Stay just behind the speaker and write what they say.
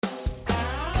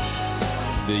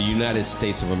the United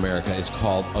States of America is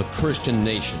called a Christian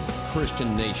nation.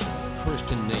 Christian nation.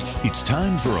 Christian nation. It's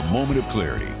time for a moment of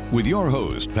clarity with your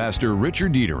host, Pastor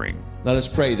Richard Dietering. Let us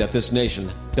pray that this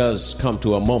nation does come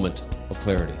to a moment of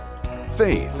clarity.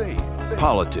 Faith,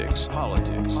 politics,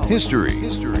 history,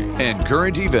 and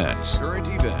current events.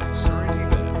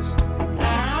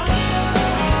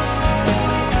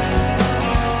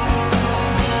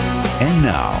 And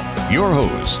now, your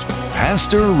host,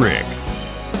 Pastor Rick.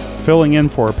 Filling in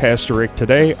for Pastor Rick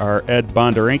today are Ed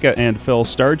Bonderenka and Phil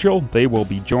Stargel. They will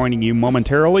be joining you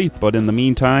momentarily, but in the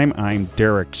meantime, I'm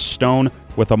Derek Stone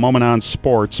with a Moment on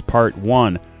Sports Part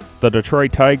 1. The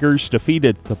Detroit Tigers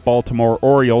defeated the Baltimore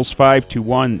Orioles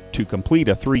 5-1 to complete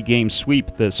a three-game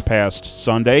sweep this past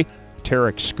Sunday.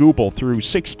 Tarek Skubal threw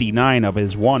 69 of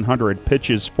his 100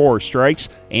 pitches, 4 strikes,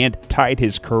 and tied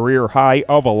his career high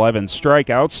of 11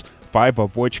 strikeouts, 5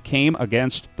 of which came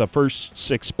against the first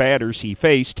 6 batters he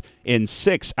faced in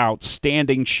 6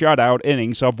 outstanding shutout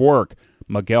innings of work.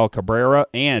 Miguel Cabrera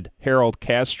and Harold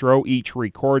Castro each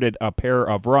recorded a pair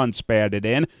of runs batted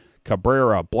in.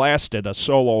 Cabrera blasted a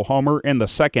solo homer in the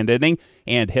second inning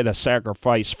and hit a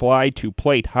sacrifice fly to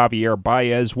plate Javier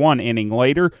Baez 1 inning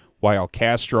later, while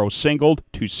Castro singled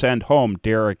to send home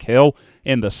Derek Hill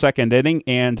in the second inning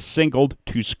and singled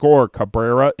to score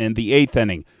Cabrera in the 8th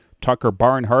inning. Tucker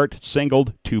Barnhart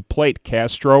singled to plate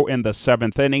Castro in the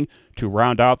 7th inning to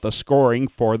round out the scoring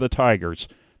for the Tigers.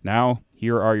 Now,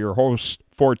 here are your hosts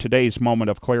for today's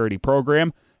Moment of Clarity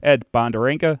program, Ed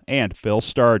Bonderenka and Phil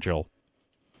Stargel.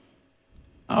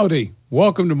 Howdy.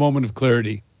 Welcome to Moment of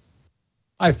Clarity.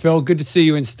 Hi, Phil. Good to see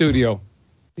you in studio,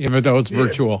 even though it's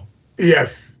virtual.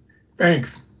 Yes.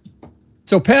 Thanks.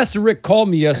 So Pastor Rick called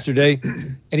me yesterday,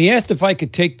 and he asked if I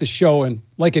could take the show, and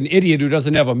like an idiot who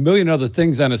doesn't have a million other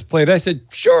things on his plate, I said,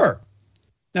 sure.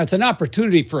 Now, it's an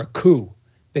opportunity for a coup.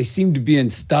 They seem to be in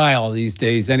style these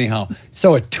days anyhow.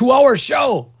 So a 2-hour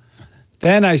show.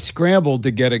 Then I scrambled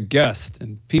to get a guest,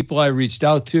 and people I reached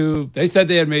out to, they said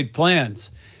they had made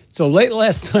plans. So late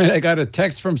last night, I got a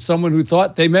text from someone who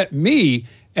thought they met me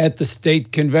at the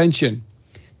state convention.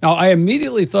 Now, I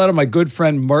immediately thought of my good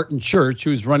friend Martin Church,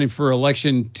 who's running for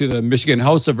election to the Michigan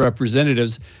House of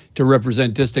Representatives to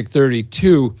represent District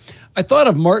 32. I thought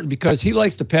of Martin because he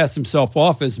likes to pass himself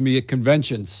off as me at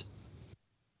conventions.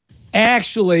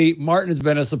 Actually, Martin has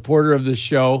been a supporter of the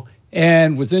show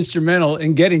and was instrumental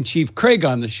in getting Chief Craig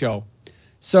on the show.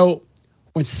 So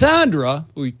when Sandra,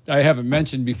 who I haven't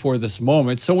mentioned before this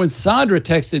moment, so when Sandra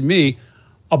texted me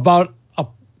about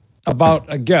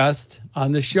a guest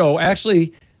on the show,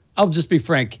 actually, I'll just be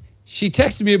frank, she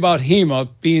texted me about Hima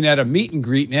being at a meet and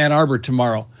greet in Ann Arbor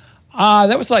tomorrow.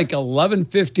 That was like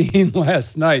 11:15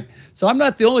 last night. So I'm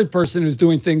not the only person who's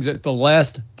doing things at the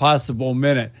last possible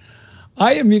minute.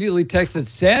 I immediately texted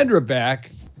Sandra back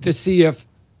to see if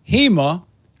Hima,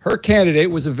 her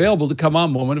candidate, was available to come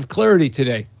on Moment of Clarity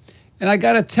today. And I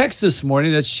got a text this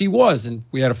morning that she was, and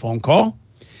we had a phone call.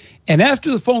 And after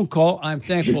the phone call, I'm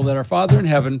thankful that our Father in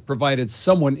heaven provided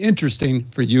someone interesting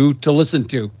for you to listen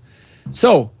to.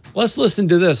 So let's listen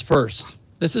to this first.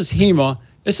 This is Hima.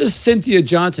 This is Cynthia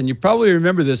Johnson. You probably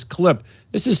remember this clip.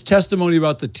 This is testimony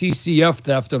about the TCF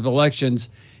theft of elections.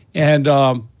 And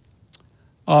Rudy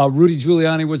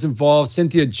Giuliani was involved.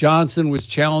 Cynthia Johnson was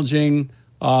challenging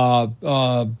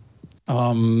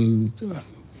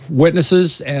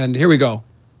witnesses. And here we go.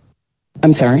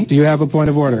 I'm sorry? Do you have a point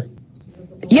of order?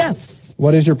 Yes.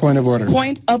 What is your point of order?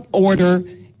 Point of order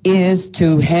is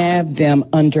to have them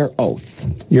under oath.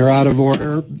 You're out of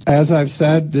order. As I've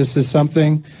said, this is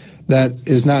something that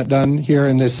is not done here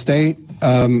in this state.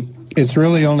 It's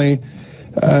really only...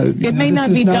 it may not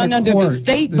be done under the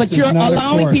state, but you're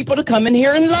allowing people to come in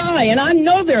here and lie, and I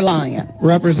know they're lying.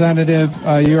 Representative,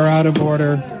 you're out of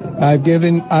order.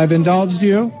 I've indulged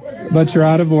you, but you're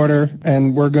out of order,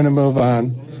 and we're going to move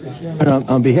on.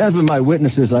 On behalf of my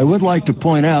witnesses, I would like to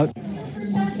point out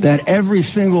that every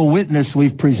single witness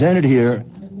we've presented here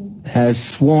has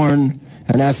sworn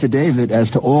an affidavit as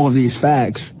to all of these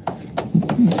facts.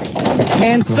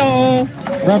 And so...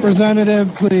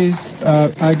 Representative, please,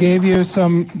 I gave you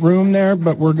some room there,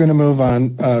 but we're going to move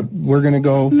on. We're going to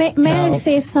go... May I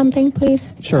say something,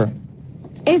 please? Sure.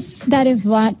 If that is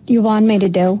what you want me to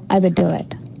do, I would do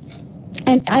it.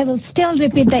 And I will still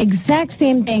repeat the exact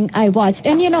same thing I watched.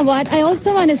 And you know what? I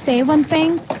also want to say one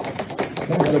thing.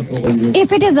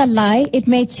 If it is a lie, it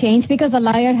may change because a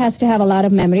liar has to have a lot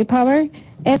of memory power.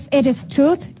 If it is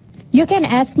truth, you can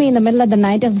ask me in the middle of the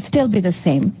night, it'll still be the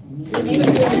same. All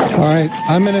right,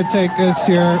 I'm going to take this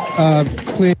here,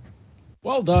 please.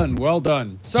 Well done, well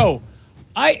done. So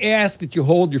I ask that you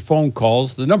hold your phone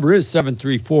calls. The number is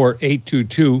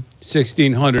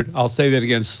 734-822-1600. I'll say that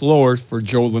again slower for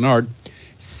Joe Leonard.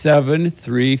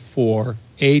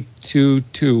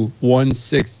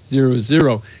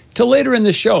 734-822-1600. Till later in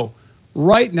the show.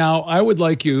 Right now, I would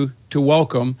like you to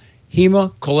welcome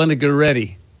Hima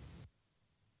Kolanagireddy.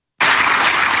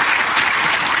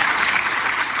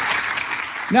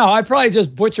 Now, I probably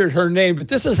just butchered her name, but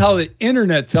this is how the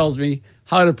internet tells me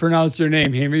how to pronounce her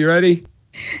name. Hima, you ready?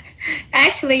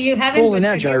 Actually, you haven't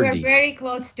butchered. You were very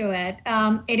close to it.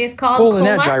 It is called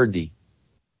Kolanagireddy.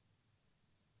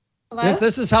 Hello?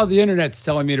 This is how the internet's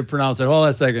telling me to pronounce it. Hold on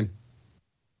a second.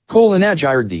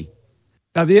 Kolanagireddy.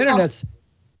 Now, the internet's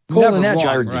never wrong,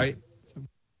 Kolanagireddy. right?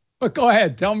 But go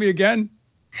ahead. Tell me again.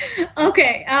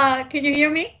 Okay. Can you hear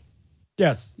me?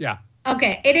 Yes. Yeah.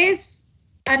 Okay. It is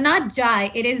not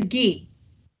Jai. It is Gi.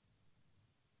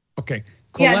 Okay.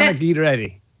 Yeah,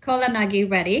 Kolanagireddy.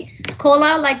 Kolanagireddy.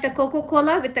 Cola like the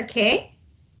Coca-Cola with the K.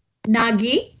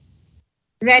 Nagi.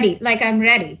 Ready. Like I'm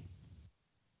ready.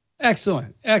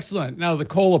 Excellent. Excellent. Now, the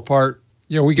cola part,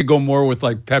 we could go more with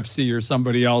like Pepsi or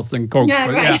somebody else than Coke. Yeah,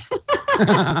 but right.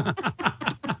 Yeah.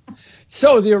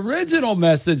 So the original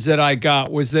message that I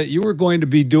got was that you were going to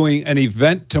be doing an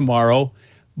event tomorrow,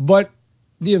 but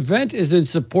the event is in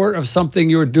support of something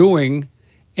you're doing.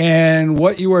 And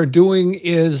what you are doing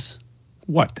is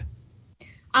what?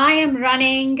 I am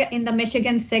running in the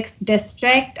Michigan 6th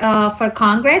District for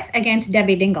Congress against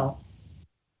Debbie Dingell.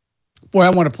 Boy, I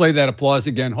want to play that applause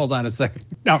again. Hold on a second.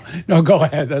 No, go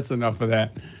ahead. That's enough of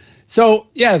that. So,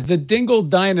 yeah, the Dingell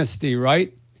dynasty,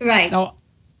 right? Right. Now,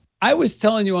 I was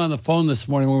telling you on the phone this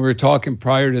morning when we were talking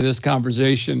prior to this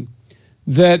conversation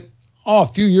that, a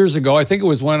few years ago, I think it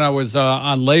was when I was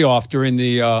on layoff during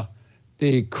the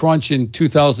crunch in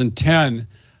 2010,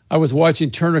 I was watching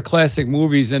Turner Classic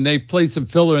Movies, and they played some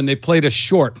filler, and they played a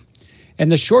short.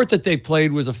 And the short that they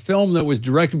played was a film that was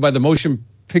directed by the Motion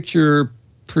Picture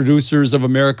Producers of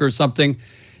America or something,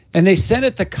 and they sent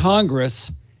it to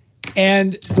Congress,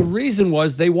 and the reason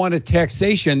was they wanted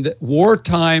taxation,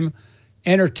 wartime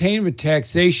entertainment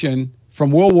taxation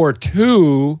from World War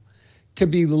II to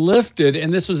be lifted,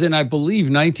 and this was in, I believe,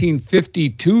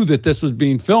 1952 that this was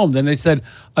being filmed, and they said,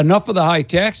 enough of the high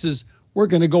taxes, we're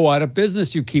going to go out of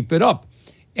business, you keep it up.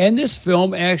 And this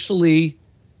film actually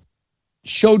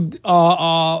showed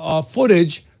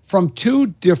footage from two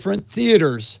different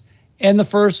theaters. And the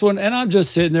first one, and I'm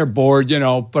just sitting there bored,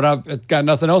 but I've got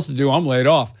nothing else to do. I'm laid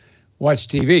off. Watch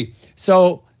TV.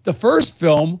 So the first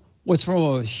film was from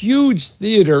a huge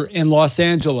theater in Los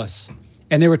Angeles.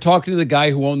 And they were talking to the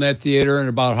guy who owned that theater and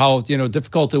about how,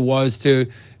 difficult it was to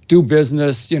do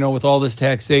business, with all this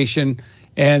taxation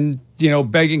and,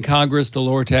 begging Congress to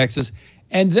lower taxes.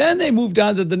 And then they moved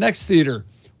on to the next theater,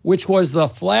 which was the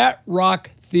Flat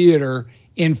Rock Theater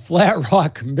in Flat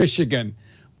Rock, Michigan.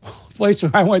 Place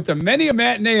where I went to many a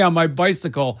matinee on my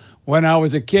bicycle when I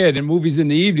was a kid and movies in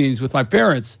the evenings with my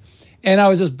parents. And I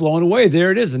was just blown away. There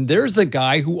it is. And there's the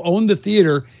guy who owned the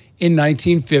theater in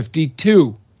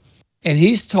 1952. And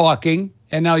he's talking.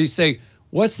 And now you say,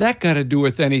 what's that got to do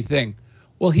with anything?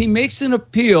 Well, he makes an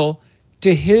appeal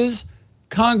to his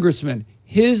congressman,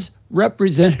 his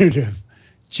representative,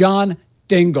 John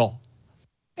Dingell.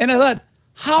 And I thought,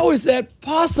 how is that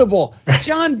possible?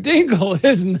 John Dingell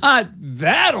is not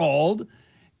that old.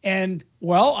 And,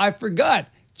 well, I forgot.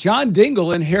 John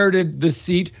Dingell inherited the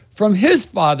seat from his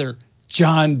father,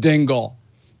 John Dingell.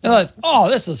 And I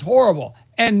thought, this is horrible.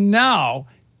 And now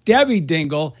Debbie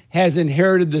Dingell has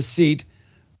inherited the seat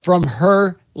from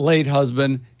her late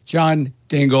husband, John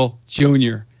Dingell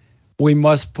Jr. We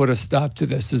must put a stop to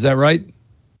this. Is that right?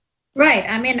 Right.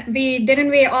 I mean,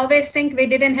 we always think we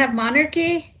didn't have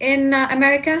monarchy in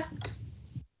America?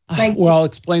 Well,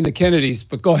 explain the Kennedys,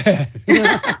 but go ahead.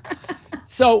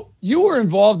 So you were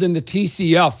involved in the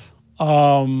TCF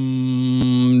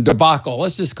debacle.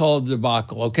 Let's just call it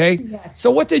debacle, okay? Yes. So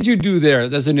what did you do there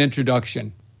as an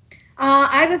introduction?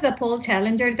 I was a poll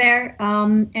challenger there,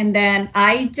 and then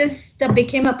I just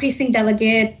became a precinct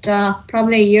delegate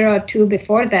probably a year or two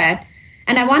before that.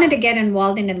 And I wanted to get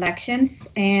involved in elections,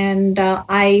 and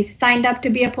I signed up to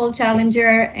be a poll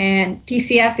challenger, and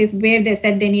TCF is where they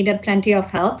said they needed plenty of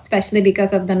help, especially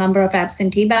because of the number of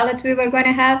absentee ballots we were going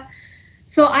to have.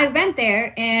 So I went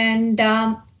there, and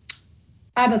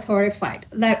I was horrified.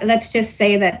 Let's just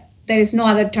say that there is no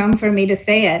other term for me to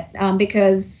say it,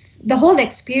 because the whole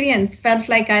experience felt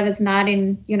like I was not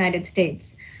in United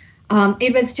States.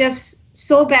 It was just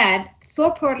so bad,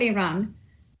 so poorly run,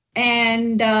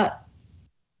 and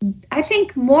I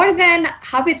think more than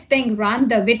how it's being run,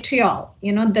 the vitriol,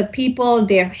 the people,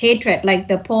 their hatred, like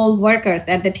the poll workers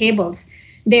at the tables,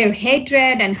 their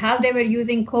hatred and how they were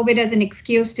using COVID as an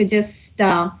excuse to just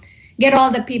get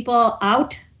all the people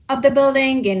out of the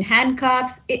building in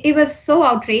handcuffs. It was so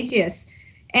outrageous.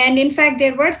 And in fact,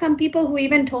 there were some people who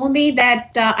even told me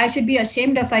that I should be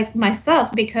ashamed of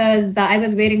myself because I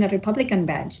was wearing a Republican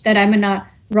badge, that I'm on a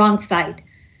wrong side.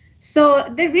 So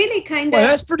they're really kind of... Well,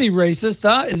 that's pretty racist,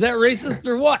 huh? Is that racist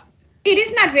or what? It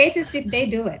is not racist if they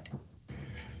do it.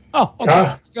 Oh,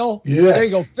 okay. Phil, yes. There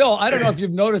you go. Phil, I don't know if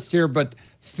you've noticed here, but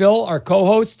Phil, our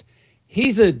co-host,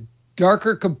 he's a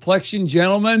darker complexion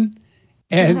gentleman,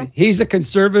 and he's a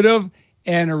conservative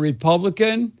and a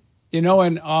Republican, you know,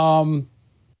 and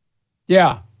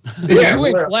yeah. You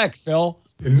ain't black, Phil.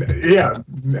 Yeah.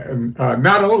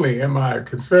 Not only am I a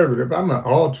conservative, I'm an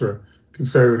ultra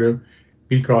conservative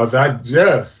because I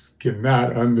just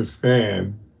cannot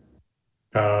understand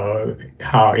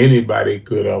how anybody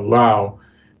could allow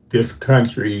this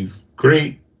country's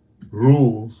great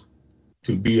rules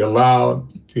to be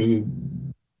allowed to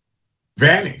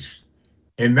vanish.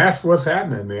 And that's what's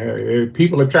happening there.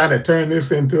 People are trying to turn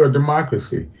this into a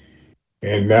democracy.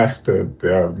 And that's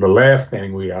the last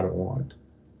thing we ought to want.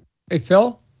 Hey,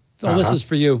 Phil, this is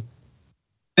for you.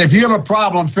 If you have a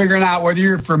problem figuring out whether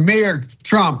you're for me or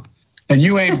Trump, and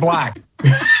you ain't black.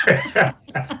 I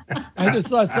just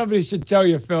thought somebody should tell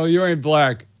you, Phil, you ain't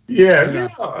black. Yeah.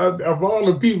 Of all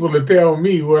the people to tell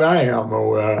me what I am or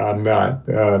what I'm not,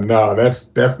 no,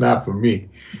 that's not for me.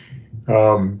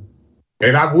 And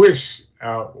I wish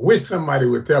somebody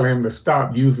would tell him to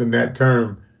stop using that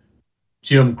term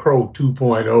Jim Crow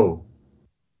 2.0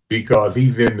 because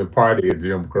he's in the party of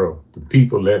Jim Crow. The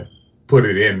people that put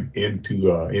it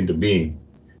into being.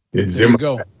 The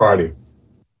Democrat Party.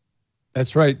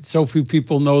 That's right. So few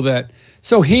people know that.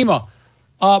 So Hima,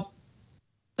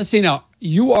 let's see now.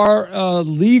 You are a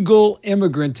legal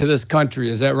immigrant to this country.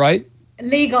 Is that right?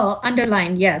 Legal,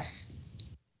 underlined, yes.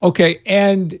 Okay.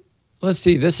 And let's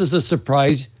see. This is a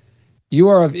surprise. You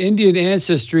are of Indian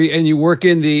ancestry and you work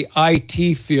in the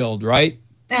IT field, right?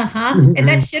 And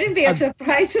that shouldn't be a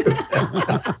surprise.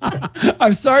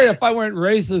 I'm sorry if I went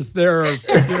racist there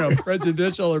or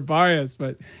prejudicial or biased,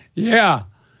 but yeah.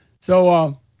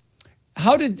 So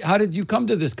how did you come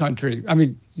to this country? I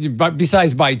mean,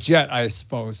 besides by jet, I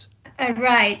suppose.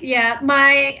 Right. Yeah.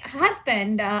 My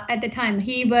husband at the time,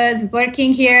 he was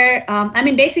working here.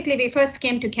 Basically, we first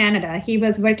came to Canada. He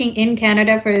was working in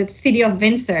Canada for the city of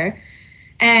Windsor.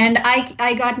 And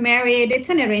I got married. It's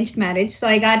an arranged marriage. So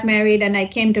I got married and I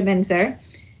came to Windsor.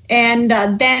 And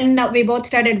then we both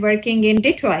started working in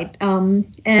Detroit. And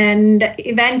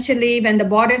eventually, when the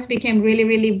borders became really,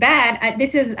 really bad,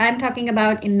 I'm talking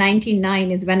about in 1999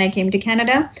 is when I came to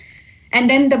Canada. And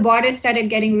then the borders started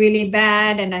getting really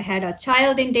bad. And I had a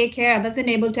child in daycare. I wasn't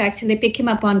able to actually pick him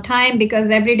up on time because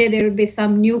every day there would be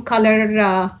some new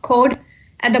color code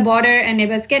at the border, and it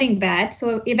was getting bad.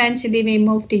 So eventually we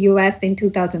moved to US in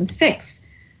 2006.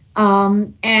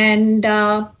 Then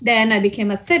I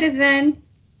became a citizen,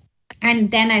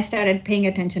 and then I started paying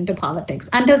attention to politics.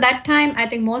 Until that time, I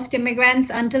think most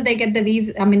immigrants, until they get the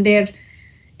visa, their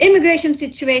immigration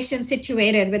situation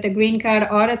situated with a green card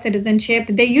or a citizenship,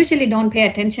 they usually don't pay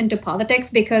attention to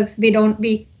politics because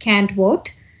we can't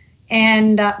vote,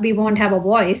 and we won't have a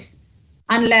voice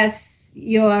unless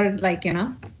you're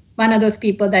one of those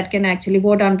people that can actually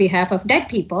vote on behalf of dead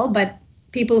people, but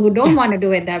people who don't want to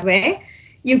do it that way,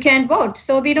 you can't vote.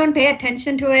 So we don't pay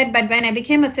attention to it. But when I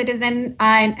became a citizen,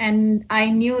 I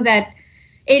knew that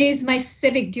it is my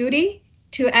civic duty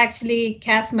to actually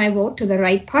cast my vote to the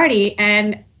right party.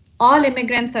 And all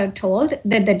immigrants are told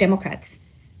that they're Democrats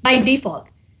by default.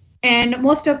 And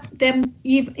most of them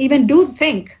even do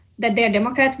think that they're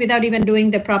Democrats without even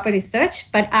doing the proper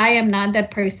research, but I am not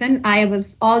that person. I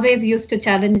was always used to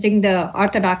challenging the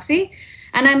orthodoxy.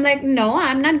 And I'm like, no,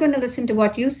 I'm not going to listen to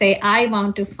what you say. I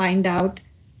want to find out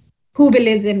who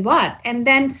believes in what. And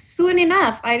then soon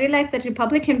enough, I realized that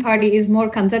Republican Party is more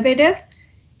conservative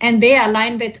and they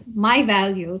align with my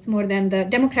values more than the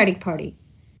Democratic Party.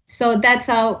 So that's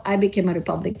how I became a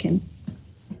Republican.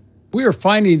 We are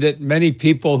finding that many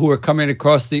people who are coming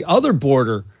across the other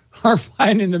border are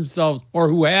finding themselves, or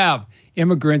who have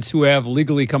immigrants who have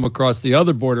legally come across the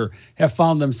other border, have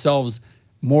found themselves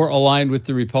more aligned with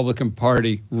the Republican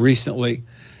Party recently.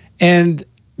 And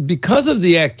because of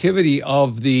the activity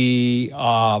of the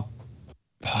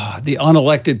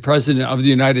unelected president of the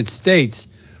United States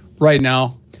right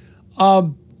now,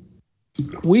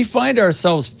 we find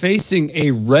ourselves facing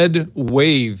a red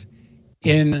wave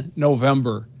in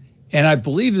November. And I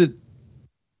believe that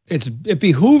it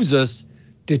behooves us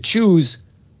to choose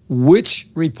which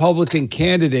Republican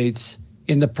candidates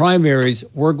in the primaries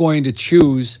we're going to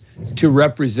choose to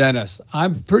represent us.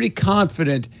 I'm pretty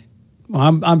confident.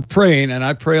 I'm praying, and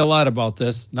I pray a lot about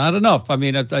this. Not enough. I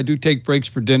mean, I do take breaks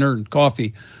for dinner and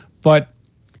coffee, but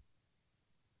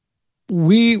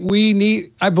we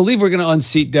need. I believe we're going to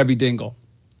unseat Debbie Dingell.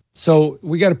 So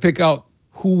we got to pick out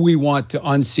who we want to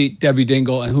unseat Debbie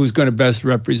Dingell and who's going to best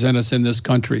represent us in this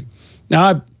country.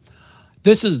 Now,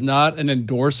 this is not an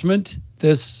endorsement.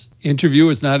 This interview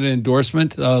is not an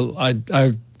endorsement.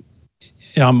 I've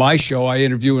on my show, I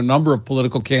interview a number of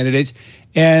political candidates,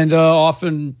 and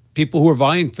often people who are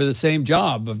vying for the same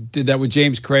job. I did that with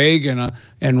James Craig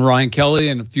and Ryan Kelly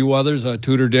and a few others,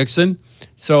 Tudor Dixon.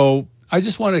 So I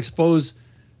just want to expose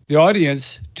the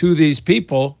audience to these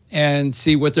people and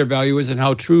see what their value is and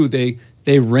how true they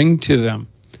ring to them.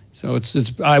 So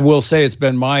it's I will say it's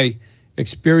been my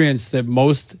experience that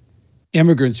most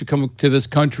immigrants who come to this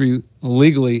country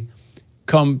legally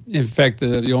come, in fact,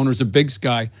 the owners of Big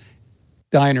Sky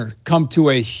Diner, come to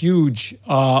a huge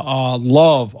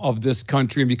love of this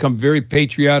country and become very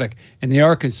patriotic, and they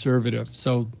are conservative.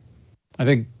 So I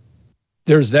think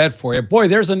there's that for you. Boy,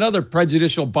 there's another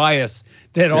prejudicial bias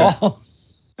that all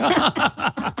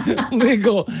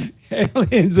legal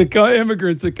aliens,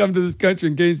 immigrants that come to this country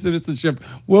and gain citizenship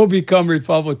will become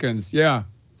Republicans. Yeah.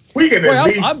 We can at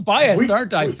least, I'm biased,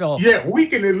 aren't I, Phil? Yeah, we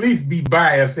can at least be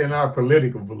biased in our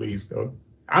political beliefs, though.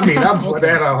 I mean, I'm for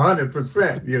that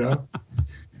 100%, you know.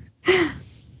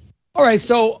 All right,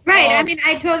 so I mean,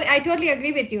 I totally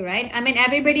agree with you, right? I mean,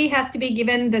 everybody has to be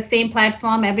given the same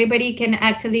platform. Everybody can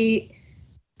actually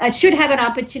should have an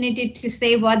opportunity to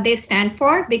say what they stand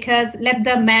for, because let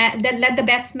the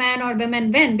best man or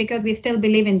women win, because we still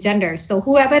believe in gender. So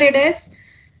whoever it is,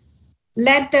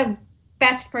 let the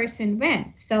best person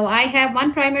win. So I have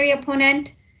one primary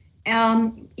opponent.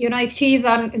 If she's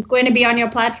going to be on your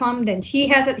platform, then she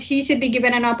should be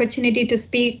given an opportunity to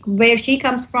speak where she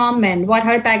comes from and what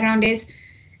her background is,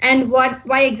 and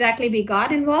why exactly we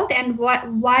got involved, and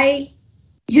why,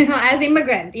 as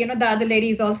immigrant, the other lady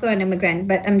is also an immigrant,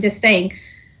 but I'm just saying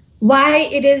why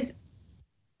it is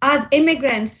as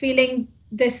immigrants feeling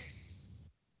this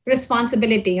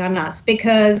responsibility on us,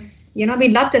 because, we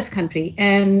love this country,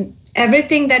 and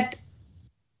everything that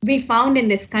we found in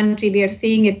this country, we are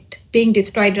seeing it being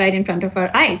destroyed right in front of our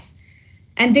eyes.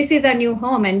 And this is our new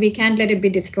home, and we can't let it be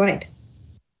destroyed.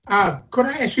 Could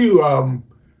I ask you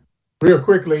real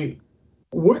quickly,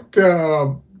 what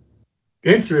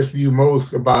interests you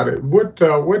most about it? What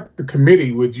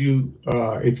committee would you,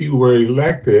 if you were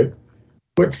elected,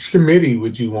 what committee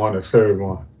would you want to serve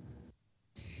on?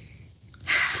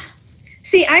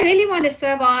 See, I really want to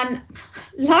serve on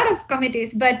a lot of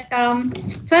committees, but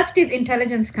first is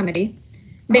Intelligence Committee,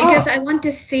 because I want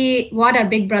to see what our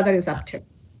big brother is up to.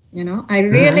 I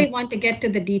really want to get to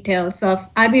the details of,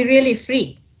 are we really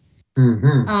free?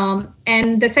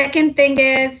 And the second thing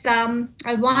is,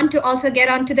 I want to also get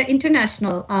onto the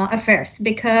international affairs,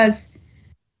 because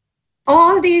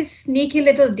all these sneaky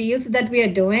little deals that we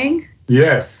are doing,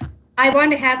 yes, I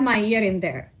want to have my ear in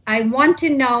there. I want to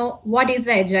know what is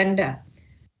the agenda.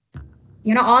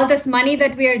 All this money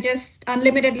that we are just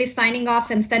unlimitedly signing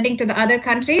off and sending to the other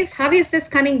countries, how is this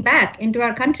coming back into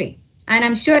our country? And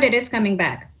I'm sure it is coming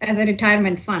back as a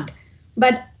retirement fund.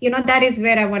 But, that is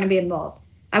where I want to be involved.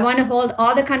 I want to hold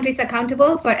all the countries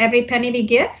accountable for every penny we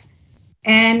give.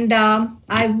 And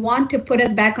I want to put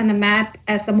us back on the map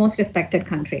as the most respected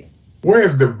country.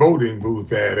 Where's the voting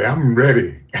booth at? I'm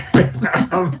ready.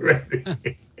 I'm ready.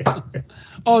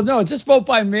 Oh, no, just vote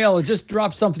by mail, or just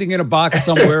drop something in a box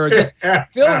somewhere. Or just,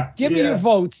 Phil, give me your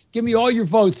votes. Give me all your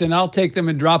votes, and I'll take them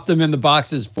and drop them in the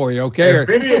boxes for you, okay?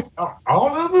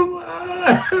 All of them?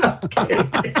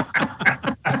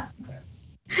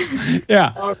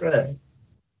 Yeah. All right.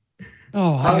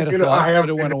 Oh, I had a thought, but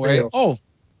it went away. Oh.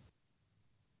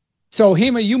 So,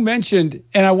 Hima, you mentioned,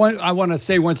 and I want to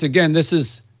say once again, this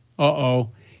is,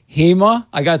 Hima,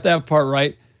 I got that part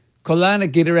right.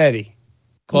 Kolanagireddy.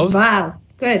 Close? Wow,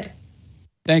 good.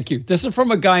 Thank you. This is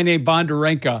from a guy named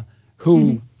Bonderenka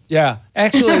who,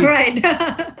 actually, right.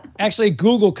 Actually,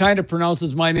 Google kind of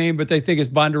pronounces my name, but they think it's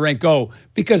Bonderenko,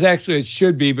 because actually it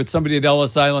should be, but somebody at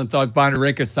Ellis Island thought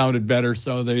Bonderenka sounded better,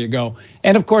 so there you go.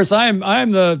 And of course, I'm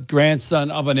the grandson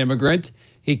of an immigrant.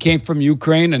 He came from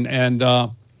Ukraine, and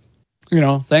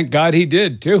thank God he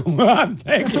did too. I'm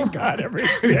thanking God every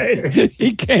day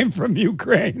he came from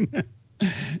Ukraine.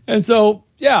 And so,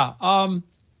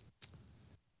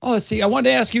 let's see. I wanted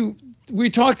to ask you, we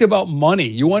talked about money.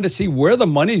 You want to see where the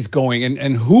money's going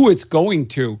and who it's going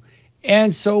to.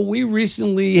 And so we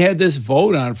recently had this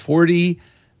vote on $40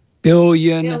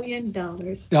 billion.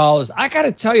 I got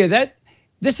to tell you that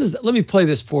let me play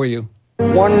this for you.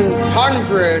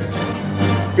 100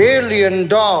 billion.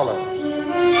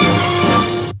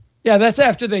 Yeah, that's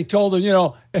after they told him,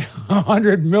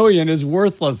 100 million is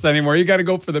worthless anymore. You got to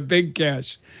go for the big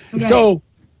cash. Right.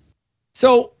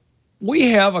 So we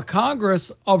have a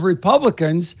Congress of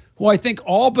Republicans who I think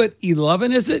all but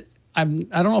 11, is it? I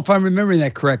don't know if I'm remembering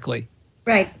that correctly.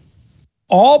 Right.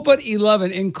 All but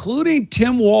 11, including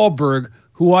Tim Walberg,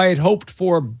 who I had hoped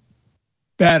for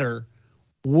better,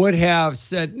 would have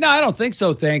said, no, I don't think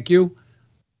so, thank you.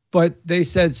 But they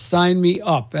said, sign me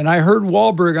up. And I heard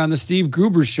Wahlberg on the Steve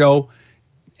Gruber show.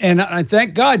 And I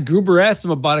thank God Gruber asked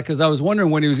him about it, because I was wondering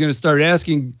when he was going to start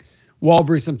asking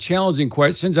Wahlberg some challenging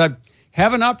questions. I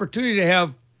have an opportunity to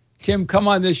have Tim come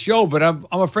on this show, but I'm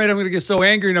afraid I'm going to get so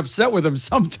angry and upset with him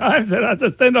sometimes that I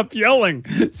just end up yelling.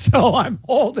 So I'm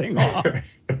holding off.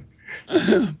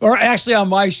 Or actually on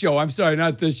my show. I'm sorry,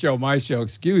 not this show, my show.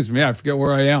 Excuse me, I forget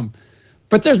where I am.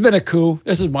 But there's been a coup.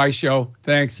 This is my show.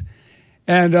 Thanks.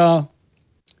 And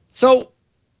so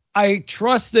I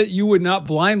trust that you would not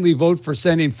blindly vote for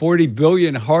sending 40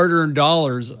 billion hard-earned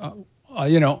dollars.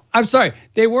 I'm sorry,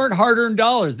 they weren't hard-earned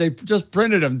dollars. They just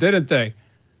printed them, didn't they?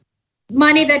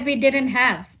 Money that we didn't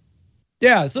have.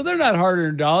 Yeah, so they're not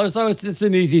hard-earned dollars. So it's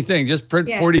an easy thing. Just print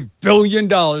 $40 billion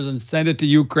and send it to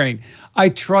Ukraine. I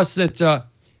trust that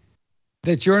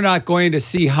you're not going to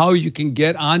see how you can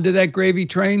get onto that gravy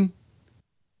train.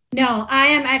 No, I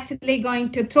am actually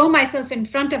going to throw myself in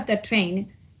front of the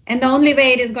train, and the only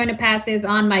way it is going to pass is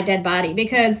on my dead body.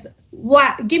 Because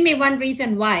what? Give me one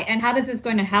reason why, and how is this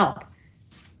going to help?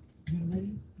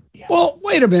 Well,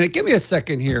 wait a minute. Give me a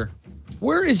second here.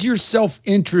 Where is your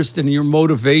self-interest and your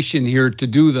motivation here to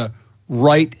do the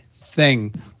right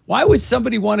thing? Why would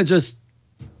somebody want to just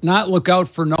not look out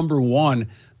for number one,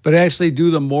 but actually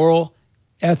do the moral,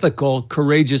 ethical,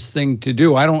 courageous thing to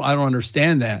do? I don't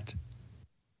understand that.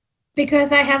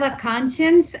 Because I have a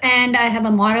conscience and I have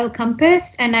a moral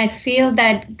compass, and I feel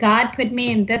that God put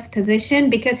me in this position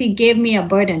because he gave me a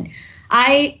burden.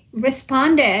 I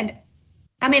responded.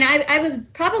 I mean, I was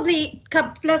probably a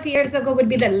couple of years ago would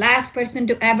be the last person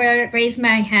to ever raise my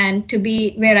hand to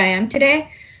be where I am today.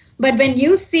 But when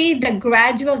you see the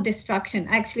gradual destruction,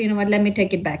 actually, you know what, let me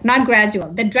take it back. Not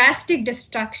gradual, the drastic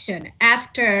destruction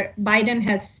after Biden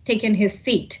has taken his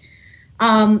seat.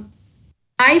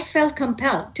 I felt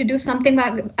compelled to do something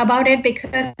about it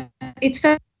because it's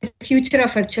the future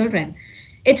of our children.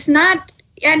 It's not,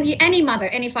 and any mother,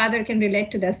 any father can relate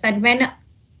to this, that when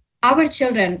our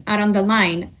children are on the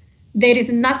line, there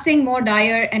is nothing more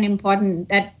dire and important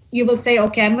that you will say,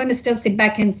 okay, I'm going to still sit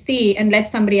back and see and let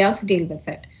somebody else deal with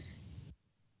it.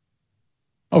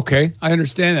 Okay, I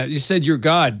understand that. You said you're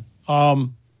God.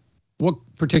 What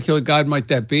particular God might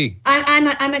that be?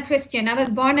 I'm a Christian. I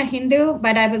was born a Hindu,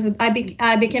 but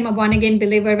I became a born again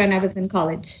believer when I was in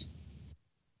college.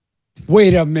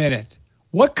 Wait a minute.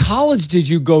 What college did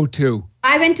you go to?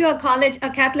 I went to a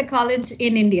Catholic college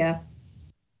in India.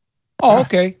 Oh,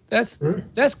 okay. That's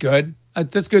good.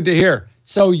 That's good to hear.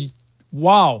 So,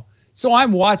 wow. So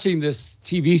I'm watching this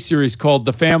TV series called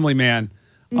The Family Man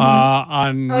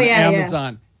on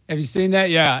Amazon. Yeah. Have you seen that?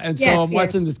 Yeah. And so I'm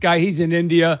watching this guy. He's in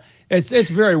India. It's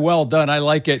very well done. I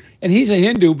like it. And he's a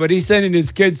Hindu, but he's sending his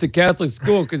kids to Catholic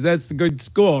school because that's the good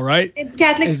school, right?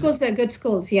 Catholic schools are good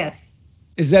schools, yes.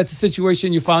 Is that the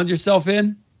situation you found yourself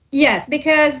in? Yes,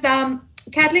 because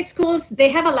Catholic schools, they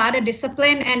have a lot of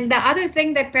discipline. And the other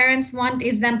thing that parents want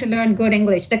is them to learn good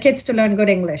English, the kids to learn good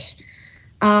English.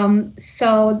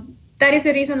 So that is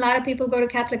the reason a lot of people go to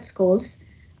Catholic schools.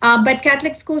 But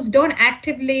Catholic schools don't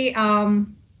actively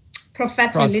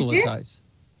profess religion.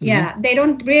 Yeah, they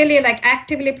don't really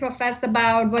actively profess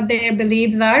about what their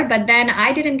beliefs are. But then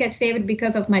I didn't get saved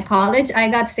because of my college.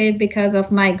 I got saved because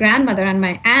of my grandmother and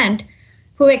my aunt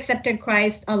who accepted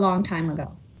Christ a long time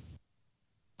ago.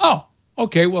 Oh,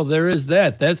 okay. Well, there is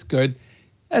that. That's good.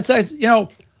 That's nice.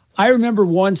 I remember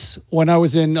once when I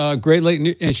was in Great Lakes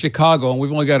in Chicago, and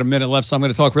we've only got a minute left, so I'm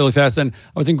going to talk really fast. And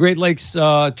I was in Great Lakes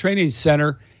Training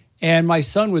Center, and my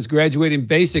son was graduating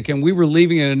basic, and we were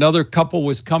leaving, and another couple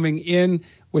was coming in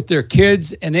with their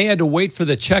kids, and they had to wait for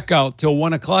the checkout till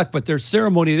 1 o'clock, but their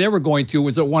ceremony they were going to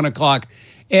was at 1 o'clock,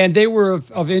 and they were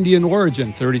of Indian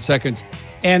origin. 30 seconds.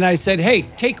 And I said, hey,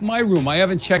 take my room. I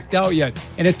haven't checked out yet.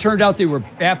 And it turned out they were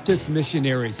Baptist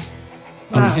missionaries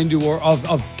of Hindu or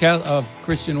of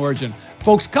Christian origin.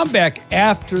 Folks, come back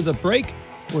after the break.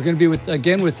 We're going to be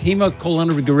again with Hima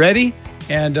Kolanagireddy,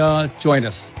 and join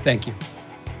us. Thank you.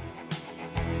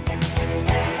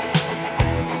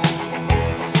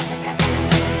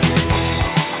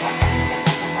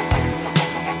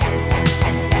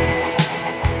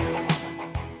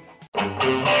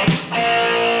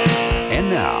 And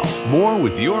now, more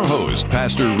with your host, host,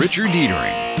 Pastor Richard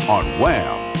Dietering, on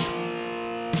Wham!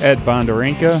 Ed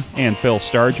Bonderenka and Phil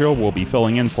Stargel will be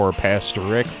filling in for Pastor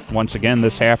Rick once again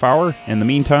this half hour. In the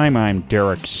meantime, I'm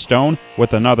Derek Stone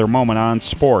with another moment on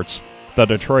sports. The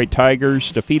Detroit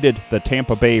Tigers defeated the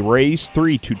Tampa Bay Rays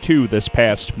 3-2 this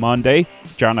past Monday.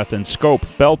 Jonathan Scope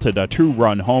belted a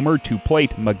two-run homer to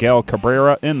plate Miguel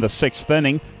Cabrera in the sixth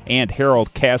inning, and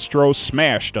Harold Castro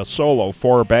smashed a solo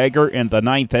four-bagger in the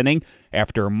ninth inning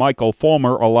after Michael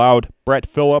Fulmer allowed Brett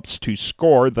Phillips to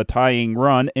score the tying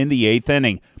run in the eighth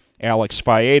inning. Alex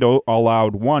Faedo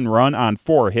allowed one run on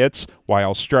four hits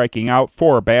while striking out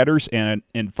four batters in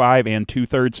 5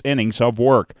 2/3 innings of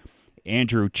work.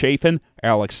 Andrew Chafin,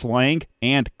 Alex Lang,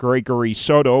 and Gregory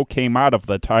Soto came out of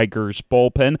the Tigers'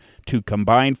 bullpen to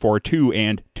combine for 2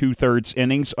 2/3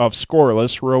 innings of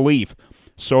scoreless relief.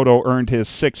 Soto earned his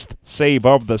sixth save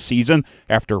of the season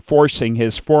after forcing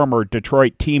his former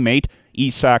Detroit teammate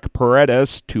Isaac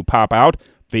Paredes to pop out,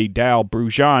 Vidal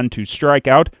Brujan to strike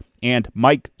out, and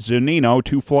Mike Zunino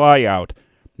to fly out.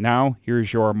 Now,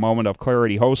 here's your moment of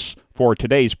clarity hosts for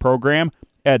today's program,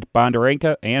 Ed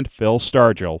Bonderenka and Phil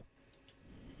Stargel.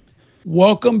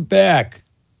 Welcome back.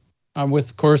 I'm with,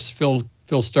 of course, Phil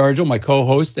Stargel, my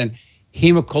co-host, and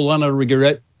Hima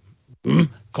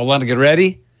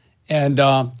Kolanagireddy. And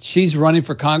she's running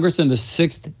for Congress in the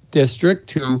 6th District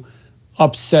to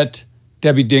upset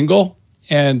Debbie Dingell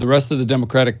and the rest of the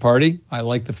Democratic Party. I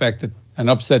like the fact that an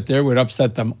upset there would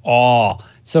upset them all.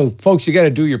 So, folks, you got to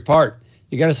do your part.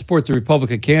 You got to support the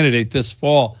Republican candidate this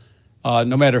fall,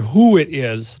 no matter who it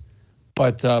is.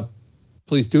 But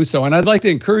please do so. And I'd like to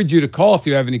encourage you to call if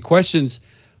you have any questions.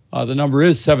 The number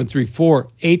is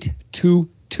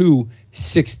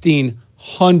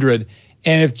 734-822-1600.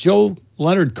 And if Joe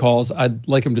Leonard calls, I'd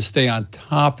like him to stay on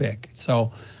topic.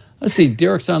 So let's see,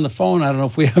 Derek's on the phone. I don't know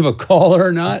if we have a caller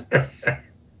or not.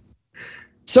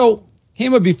 So,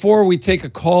 Hima, before we take a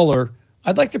caller,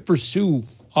 I'd like to pursue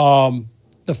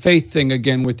the faith thing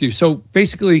again with you. So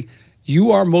basically,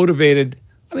 you are motivated.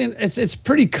 I mean, it's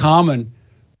pretty common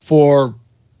for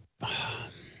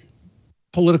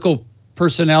political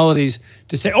personalities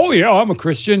to say, oh, yeah, I'm a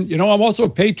Christian. You know, I'm also a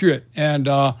patriot and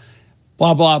blah,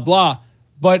 blah, blah.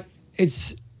 But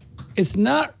it's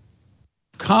not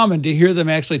common to hear them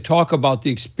actually talk about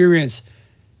the experience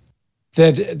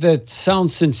that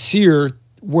sounds sincere,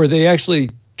 where they actually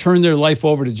turn their life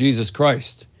over to Jesus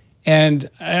Christ. And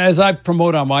as I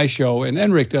promote on my show, and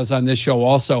Enric does on this show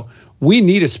also, we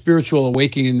need a spiritual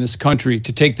awakening in this country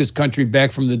to take this country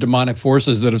back from the demonic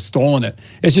forces that have stolen it.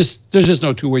 There's just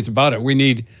no two ways about it. We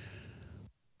need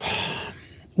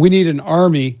an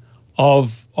army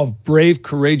of brave,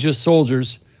 courageous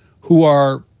soldiers who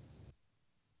are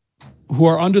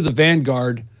under the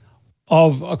vanguard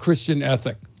of a Christian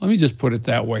ethic. Let me just put it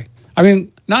that way. I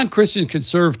mean, non-Christians can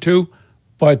serve too,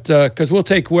 but because we'll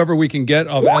take whoever we can get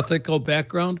of ethical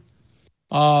background.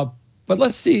 But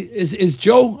let's see, is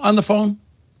Joe on the phone?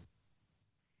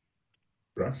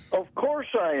 Of course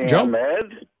I am, Joe?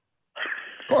 Ed.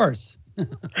 Of course. Two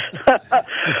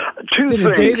is it things.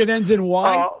 a day that ends in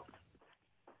Y?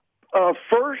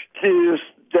 First is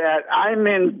that I'm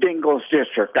in Dingell's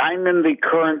district. I'm in the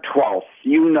current 12th.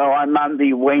 You know, I'm on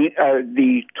the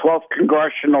 12th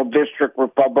Congressional District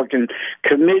Republican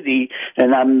Committee,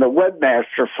 and I'm the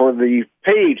webmaster for the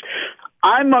page.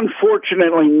 I'm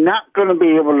unfortunately not going to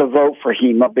be able to vote for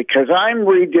Hima because I'm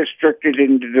redistricted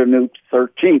into the new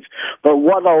 13th. But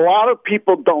what a lot of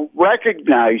people don't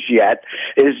recognize yet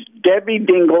is Debbie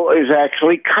Dingell is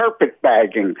actually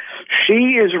carpetbagging.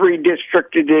 She is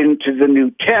redistricted into the new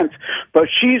 10th, but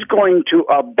she's going to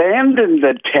abandon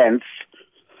the 10th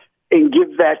and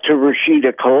give that to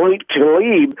Rashida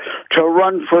Tlaib to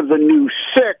run for the new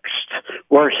 6th,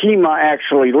 where Hima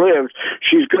actually lives.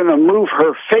 She's going to move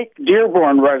her fake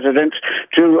Dearborn residence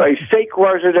to a fake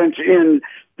residence in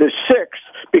the 6th,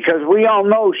 because we all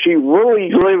know she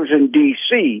really lives in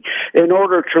D.C. in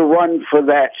order to run for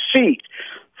that seat.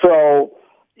 So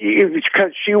it's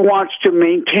because she wants to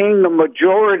maintain the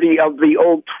majority of the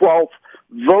old 12th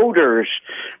voters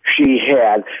she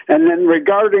had. And then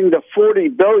regarding the $40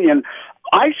 billion,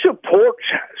 I support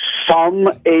some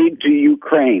aid to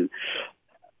Ukraine.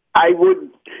 I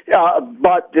would,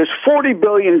 but this $40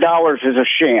 billion is a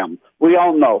sham. We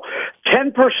all know.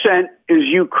 10% is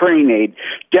Ukraine aid.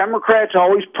 Democrats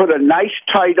always put a nice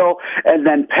title and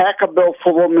then pack a bill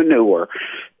full of manure.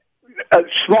 A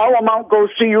small amount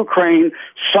goes to Ukraine.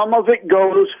 Some of it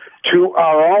goes to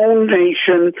our own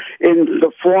nation in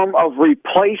the form of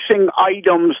replacing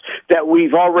items that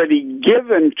we've already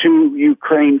given to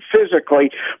Ukraine physically,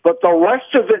 but the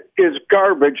rest of it is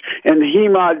garbage. And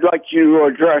Hima, I'd like you to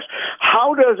address,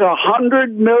 how does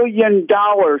 $100 million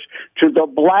to the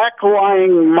Black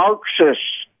Lying Marxist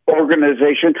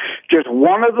organization, just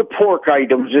one of the pork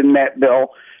items in that bill,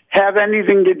 have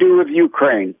anything to do with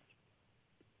Ukraine?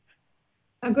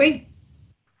 Agree.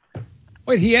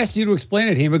 Wait, he asked you to explain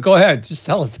it, Hima. Go ahead. Just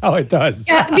tell us how it does.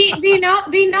 We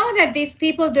know that these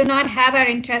people do not have our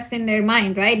interests in their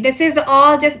mind, right? This is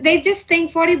all they just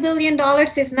think $40 billion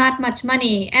is not much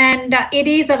money. And it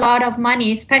is a lot of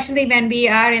money, especially when we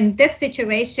are in this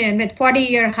situation with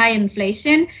 40-year high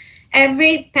inflation.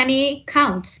 Every penny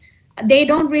counts. They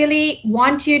don't really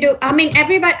want you to,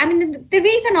 the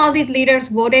reason all these leaders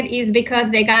voted is because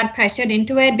they got pressured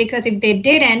into it, because if they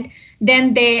didn't,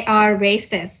 then they are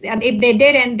racist. If they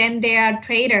didn't, then they are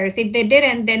traitors. If they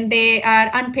didn't, then they are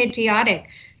unpatriotic.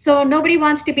 So nobody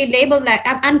wants to be labeled like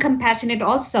uncompassionate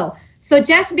also. So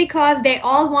just because they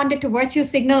all wanted to virtue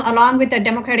signal along with the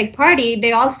Democratic Party,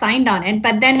 they all signed on it.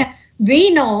 But then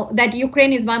we know that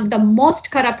Ukraine is one of the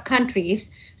most corrupt countries.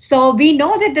 So we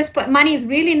know that this money is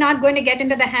really not going to get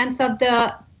into the hands of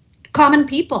the common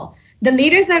people. The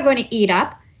leaders are going to eat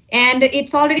up, and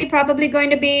it's already probably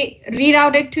going to be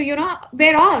rerouted to,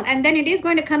 where all. And then it is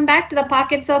going to come back to the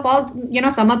pockets of all,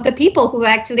 some of the people who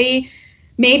actually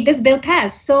made this bill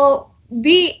pass. So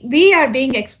we are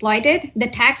being exploited. The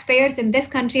taxpayers in this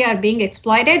country are being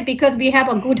exploited because we have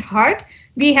a good heart.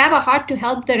 We have a heart to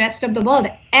help the rest of the world.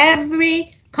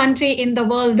 Every country in the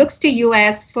world looks to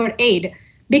US for aid.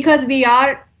 Because we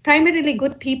are primarily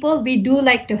good people, we do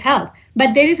like to help.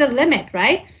 But there is a limit,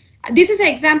 right? This is an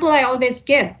example I always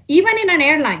give. Even in an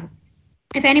airline,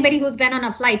 if anybody who's been on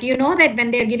a flight, you know that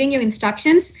when they're giving you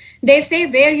instructions, they say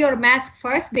wear your mask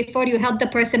first before you help the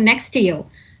person next to you.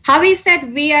 How is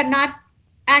that we are not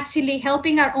actually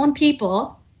helping our own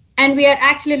people, and we are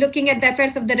actually looking at the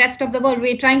affairs of the rest of the world?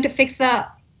 We're trying to fix the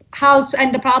house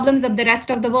and the problems of the rest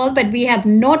of the world, but we have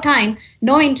no time,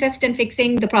 no interest in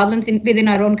fixing the problems within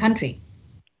our own country.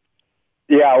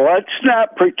 Yeah, let's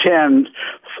not pretend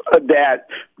that,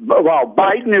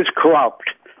 Biden is corrupt.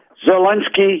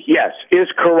 Zelensky, yes, is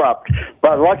corrupt.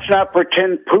 But let's not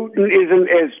pretend Putin isn't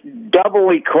as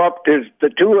doubly corrupt as the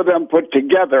two of them put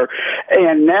together.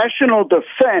 And national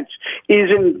defense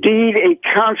is indeed a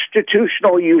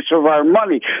constitutional use of our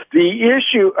money. The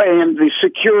issue and the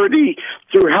security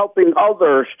through helping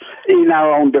others in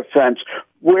our own defense.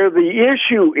 Where the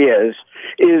issue is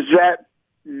that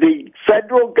the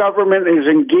federal government is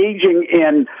engaging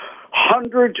in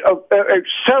hundreds of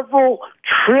several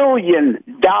 $trillion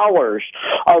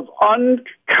of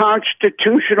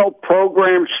unconstitutional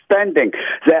program spending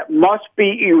that must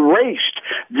be erased.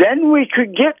 Then we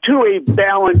could get to a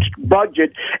balanced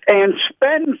budget and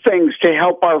spend things to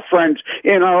help our friends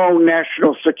in our own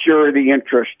national security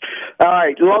interest. All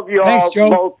right, love you all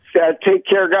both. Take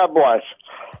care. God bless.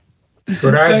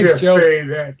 But I just say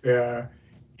that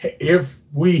if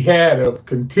we had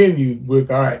continued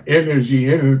with our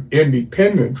energy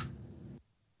independence,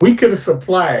 we could have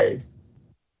supplied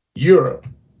Europe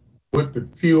with the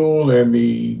fuel and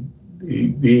the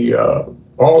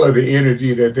all of the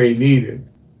energy that they needed,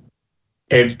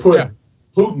 and put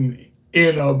Putin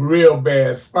in a real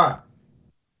bad spot.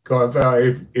 Because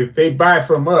if they buy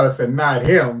from us and not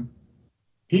him,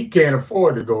 he can't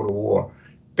afford to go to war.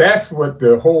 That's what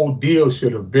the whole deal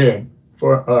should have been.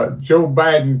 For Joe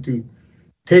Biden to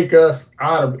take us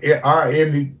out of our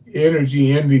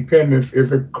energy independence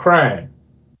is a crime.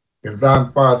 As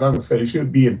far as I'm going to say, he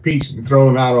should be impeached and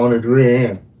thrown out on his rear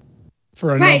end.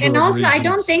 Right, and also I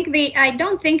don't think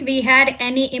we had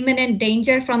any imminent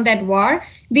danger from that war.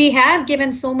 We have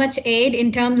given so much aid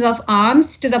in terms of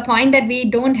arms to the point that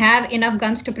we don't have enough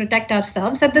guns to protect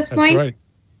ourselves at this point. Right.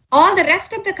 All the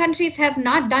rest of the countries have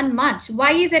not done much.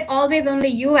 Why is it always only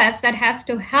US that has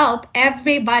to help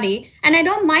everybody? And I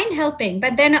don't mind helping,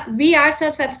 but then we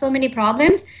ourselves have so many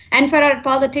problems. And for our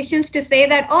politicians to say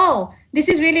that, oh, this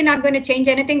is really not going to change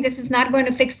anything, this is not going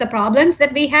to fix the problems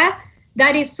that we have,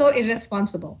 that is so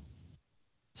irresponsible.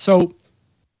 So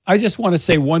I just want to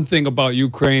say one thing about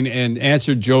Ukraine and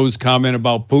answer Joe's comment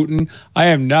about Putin. I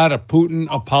am not a Putin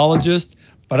apologist,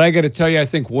 but I got to tell you, I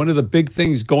think one of the big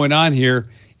things going on here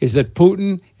is that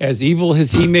Putin, as evil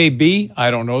as he may be,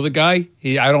 I don't know the guy.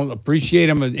 I don't appreciate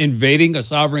him invading a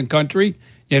sovereign country,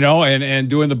 and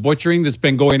doing the butchering that's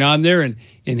been going on there in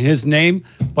his name.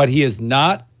 But he is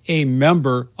not a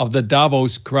member of the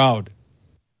Davos crowd,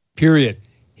 period.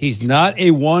 He's not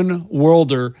a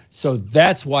one-worlder. So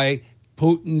that's why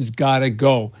Putin's got to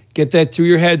go. Get that to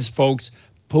your heads, folks.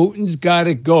 Putin's got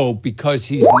to go because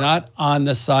he's not on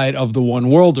the side of the one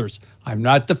worlders. I'm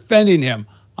not defending him.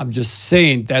 I'm just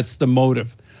saying that's the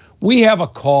motive. We have a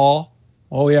call.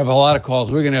 Oh, we have a lot of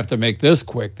calls. We're going to have to make this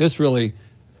quick. This really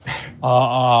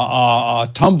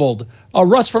tumbled.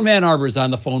 Russ from Ann Arbor is on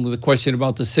the phone with a question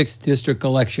about the 6th district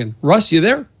election. Russ, you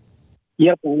there?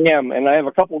 Yep, I am, and I have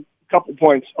a couple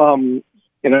points. And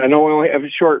I know we only have a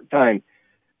short time.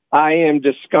 I am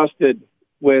disgusted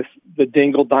with the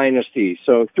Dingell dynasty.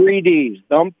 So 3Ds,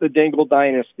 dump the Dingell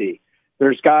dynasty.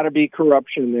 There's got to be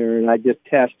corruption there, and I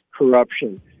detest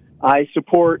corruption. I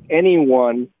support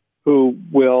anyone who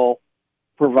will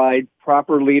provide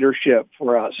proper leadership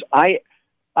for us. I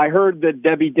heard that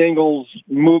Debbie Dingell's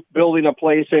building a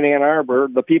place in Ann Arbor,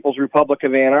 the People's Republic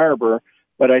of Ann Arbor,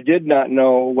 but I did not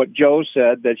know what Joe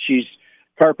said, that she's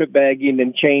carpetbagging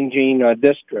and changing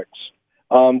districts.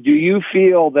 Do you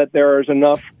feel that there is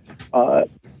enough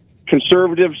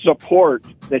conservative support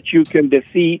that you can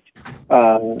defeat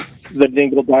the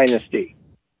Dingell dynasty?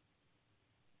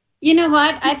 You know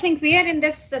what? I think we are in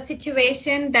this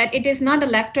situation that it is not a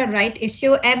left or right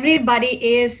issue. Everybody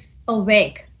is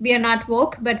awake. We are not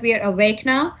woke, but we are awake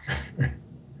now.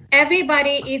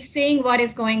 Everybody is seeing what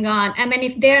is going on. I mean,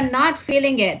 if they're not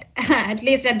feeling it, at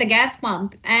least at the gas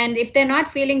pump, and if they're not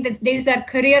feeling that these are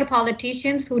career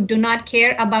politicians who do not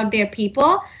care about their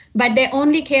people, but they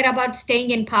only care about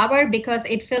staying in power because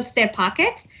it fills their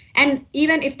pockets. And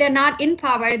even if they're not in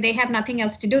power, they have nothing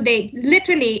else to do. They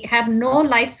literally have no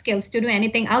life skills to do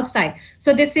anything outside.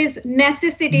 So this is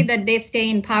necessity that they stay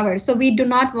in power. So we do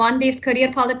not want these career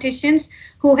politicians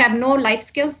who have no life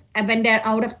skills when they're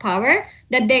out of power,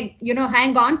 that they,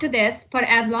 hang on to this for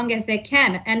as long as they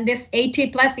can. And this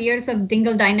 80 plus years of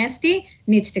Dingell dynasty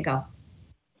needs to go.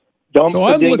 Dump the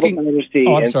Dingell dynasty,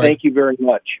 and thank you very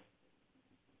much.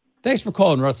 Thanks for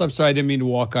calling, Russ. I'm sorry, I didn't mean to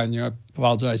walk on you. I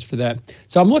apologize for that.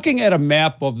 So I'm looking at a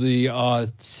map of the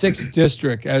 6th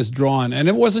district as drawn, and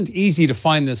it wasn't easy to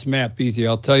find this map easy.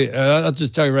 I'll tell you. I'll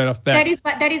just tell you right off bat.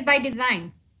 That is by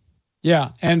design. Yeah,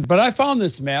 but I found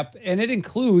this map, and it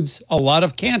includes a lot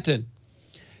of Canton.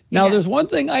 Now, there's one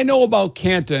thing I know about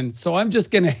Canton, so I'm just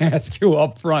going to ask you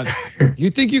up front. You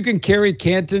think you can carry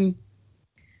Canton?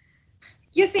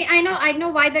 You see, I know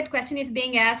why that question is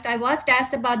being asked. I was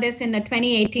asked about this in the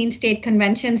 2018 state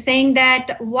convention, saying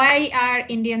that why are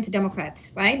Indians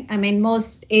Democrats, right? I mean,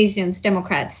 most Asians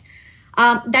Democrats.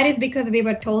 That is because we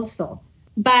were told so.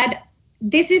 But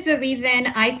this is the reason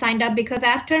I signed up, because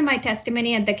after my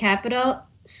testimony at the Capitol,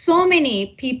 so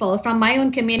many people from my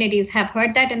own communities have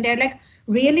heard that, and they're like,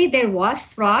 really, there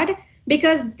was fraud?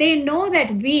 Because they know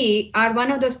that we are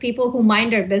one of those people who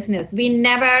mind our business. We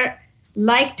never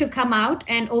like to come out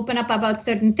and open up about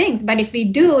certain things. But if we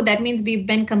do, that means we've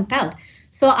been compelled.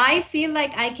 So I feel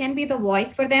like I can be the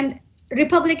voice for them.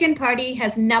 Republican Party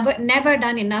has never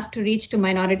done enough to reach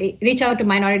out to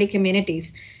minority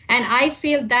communities. And I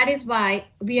feel that is why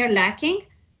we are lacking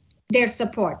their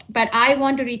support. But I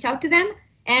want to reach out to them.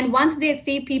 And once they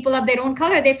see people of their own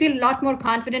color, they feel a lot more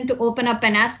confident to open up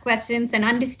and ask questions and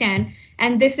understand.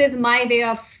 And this is my way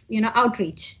of,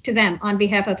 outreach to them on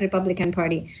behalf of Republican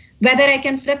Party. Whether I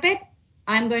can flip it,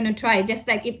 I'm going to try. Just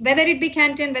like whether it be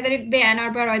Canton, whether it be Ann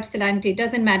Arbor or Ypsilanti, it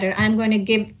doesn't matter. I'm going to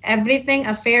give everything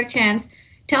a fair chance.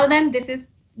 Tell them this is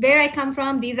where I come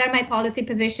from. These are my policy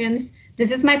positions.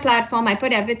 This is my platform. I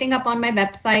put everything up on my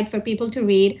website for people to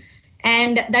read.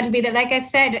 And that'll be like I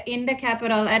said in the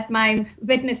Capitol at my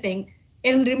witnessing,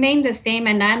 it'll remain the same.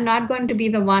 And I'm not going to be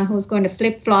the one who's going to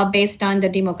flip flop based on the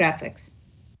demographics.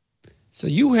 So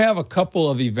you have a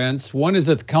couple of events. One is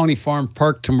at the County Farm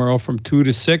Park tomorrow from 2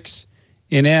 to 6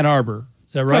 in Ann Arbor.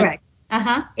 Is that right?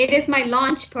 Correct. It is my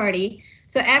launch party.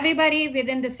 So everybody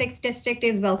within the 6th district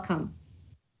is welcome.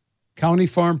 County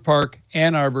Farm Park,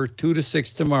 Ann Arbor, 2 to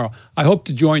 6 tomorrow. I hope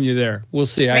to join you there. We'll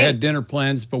see. Great. I had dinner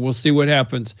plans, but we'll see what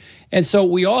happens. And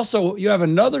so you have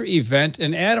another event,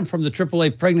 and Adam from the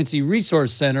AAA Pregnancy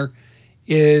Resource Center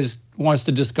wants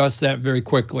to discuss that very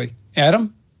quickly.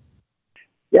 Adam?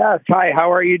 Yes. Hi.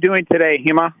 How are you doing today,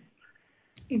 Hima?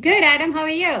 Good, Adam. How are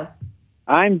you?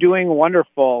 I'm doing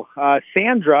wonderful.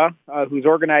 Sandra, who's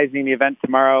organizing the event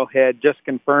tomorrow, had just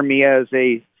confirmed me as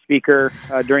a speaker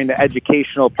during the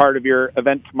educational part of your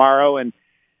event tomorrow. And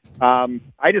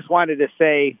I just wanted to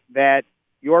say that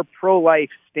your pro-life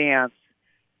stance,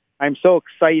 I'm so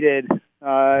excited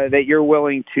that you're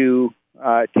willing to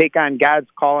take on God's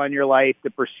call on your life to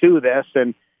pursue this.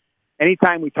 And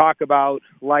anytime we talk about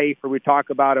life or we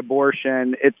talk about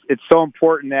abortion, it's so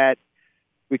important that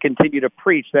we continue to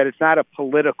preach that it's not a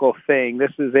political thing.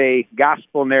 This is a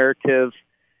gospel narrative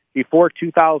before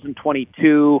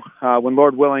 2022, when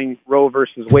Lord willing Roe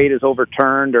versus Wade is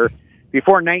overturned, or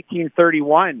before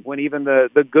 1931, when even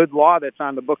the good law that's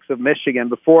on the books of Michigan,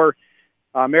 before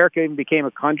America even became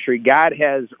a country, God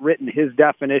has written his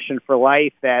definition for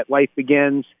life, that life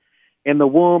begins in the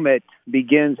womb, it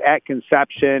begins at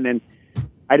conception. And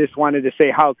I just wanted to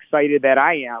say how excited that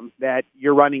I am that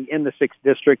you're running in the 6th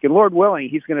district. And Lord willing,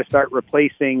 he's going to start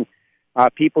replacing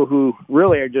people who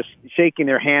really are just shaking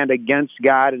their hand against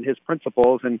God and his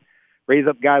principles, and raise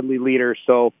up godly leaders.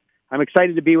 So I'm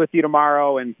excited to be with you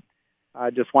tomorrow, and I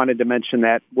just wanted to mention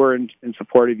that we're in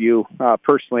support of you.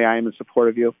 Personally, I am in support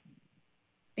of you.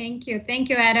 Thank you. Thank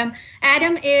you, Adam.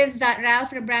 Adam is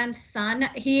Ralph Rebrand's son.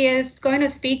 He is going to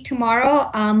speak tomorrow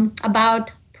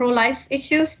about pro-life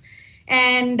issues.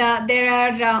 And there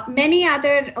are many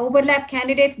other overlap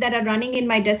candidates that are running in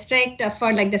my district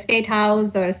for like the state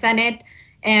house or Senate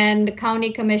and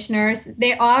county commissioners.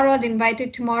 They are all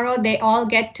invited tomorrow. They all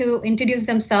get to introduce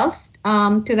themselves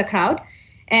to the crowd.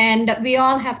 And we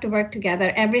all have to work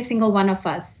together, every single one of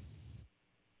us.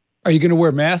 Are you going to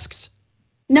wear masks?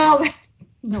 No.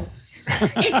 No,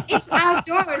 it's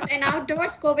outdoors, and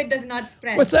outdoors COVID does not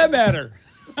spread. What's that matter?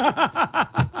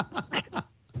 I'm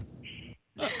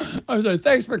sorry.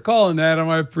 Thanks for calling, Adam.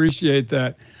 I appreciate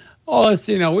that. Oh, let's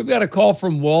see now. We've got a call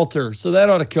from Walter, so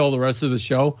that ought to kill the rest of the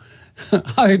show.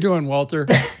 How you doing, Walter?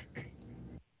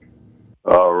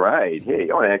 All right.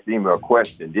 Hey, I want to ask Hima a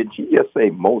question. Did she just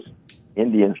say most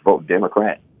Indians vote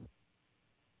Democrat?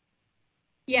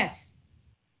 Yes.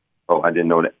 Oh, I didn't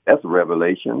know that. That's a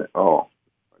revelation. Oh.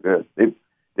 Good.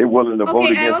 They're willing to vote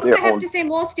against I also have to say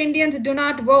most Indians do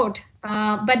not vote,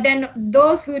 but then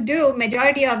those who do,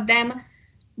 majority of them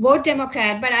vote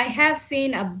Democrat. But I have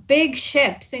seen a big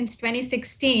shift since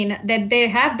 2016 that there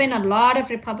have been a lot of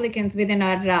Republicans within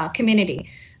our community,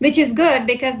 which is good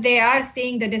because they are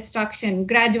seeing the destruction,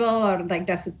 gradual or like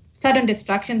the sudden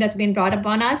destruction that's been brought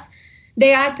upon us.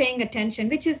 They are paying attention,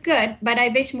 which is good, but I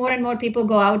wish more and more people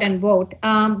go out and vote.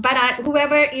 But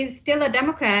whoever is still a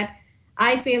Democrat,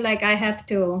 I feel like I have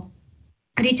to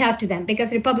reach out to them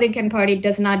because Republican Party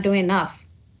does not do enough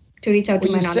to reach out to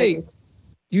minorities.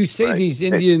 You say right. These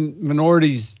Indian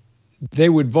minorities, they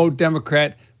would vote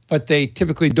Democrat, but they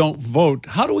typically don't vote.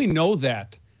 How do we know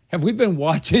that? Have we been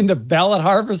watching the ballot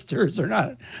harvesters or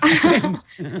not?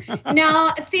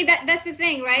 No, see, that's the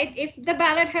thing, right? If the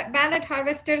ballot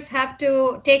harvesters have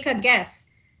to take a guess,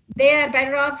 they are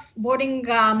better off voting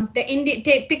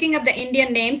picking up the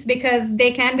Indian names because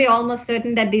they can be almost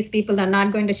certain that these people are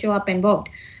not going to show up and vote.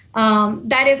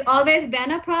 That has always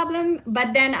been a problem,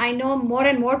 but then I know more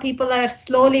and more people are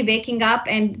slowly waking up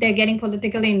and they're getting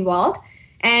politically involved.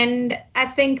 And I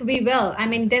think we will. I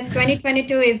mean, this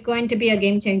 2022 is going to be a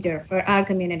game changer for our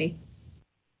community.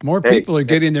 More people are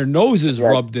getting their noses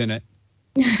rubbed in it.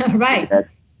 Right.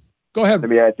 Go ahead,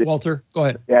 Walter.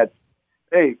 Go ahead.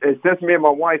 Hey, since me and my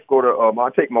wife go to, I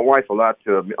take my wife a lot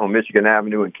to on Michigan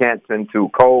Avenue in Canton to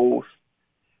Kohl's,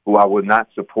 who I would not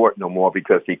support no more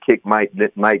because he kicked Mike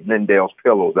Lindell's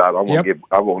pillows out.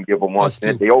 I won't give him 1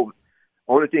 cent. The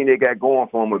only thing they got going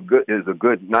for them is a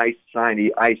good, nice,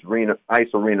 shiny ice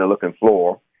arena looking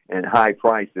floor and high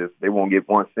prices. They won't get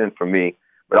 1 cent from me.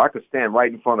 But I could stand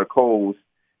right in front of Kohl's,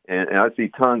 and I see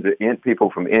tons of people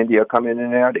from India coming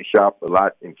in there. They shop a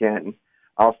lot in Canton.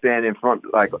 I'll stand in front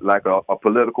like a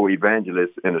political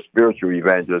evangelist and a spiritual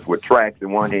evangelist with tracts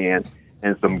in one hand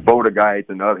and some voter guides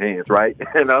in the other hands, right?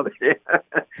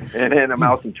 and hand them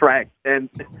out some tracts and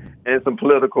some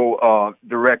political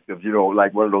directives,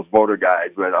 like one of those voter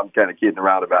guides. But I'm kind of kidding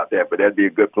around about that, but that'd be a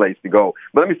good place to go.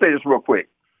 But let me say this real quick.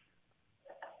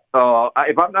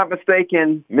 If I'm not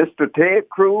mistaken, Mr. Ted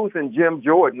Cruz and Jim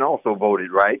Jordan also voted,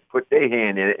 right? Put their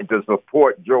hand in it and to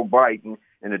support Joe Biden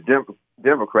and the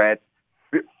Democrats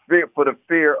for the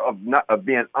fear of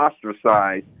being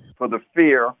ostracized, for the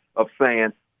fear of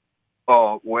saying,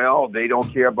 well, they don't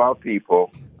care about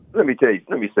people. Let me say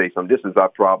something. This is our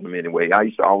problem anyway. I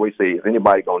used to always say, if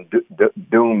anybody going to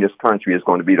doom this country, it's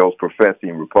going to be those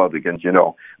professing Republicans,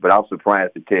 But I was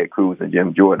surprised that Ted Cruz and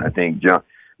Jim Jordan, I think,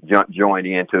 joined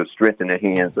in to strengthen the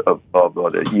hands of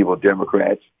the evil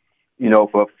Democrats,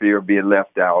 for fear of being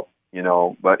left out,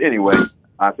 But anyway,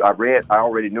 I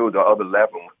already knew the other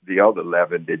 11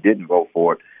 that didn't vote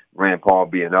for it, Rand Paul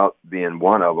being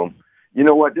one of them. You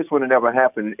know what? This would have never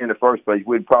happened in the first place.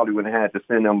 We probably would have had to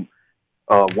send them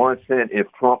 1 cent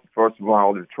if Trump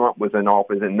was in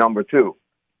office. And number two,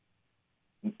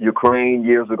 Ukraine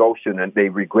years ago they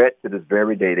regret to this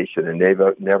very day they should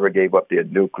have never gave up their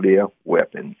nuclear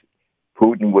weapons.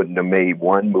 Putin wouldn't have made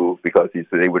one move because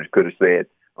could have said,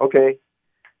 okay,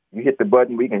 you hit the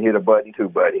button, we can hit a button too,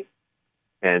 buddy.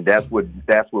 And that's what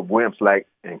wimps like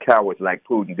and cowards like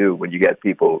Putin do when you got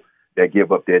people that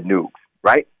give up their nukes,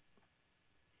 right?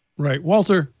 Right.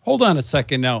 Walter, hold on a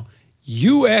second now.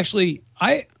 You actually,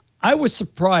 I was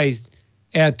surprised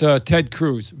at Ted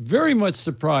Cruz, very much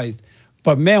surprised.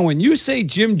 But man, when you say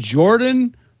Jim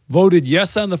Jordan voted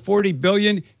yes on the $40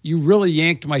 billion, you really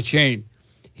yanked my chain.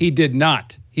 He did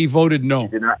not. He voted no. He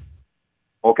did not.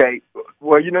 Okay.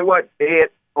 Well, you know what, Ed?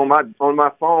 On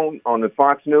my phone on the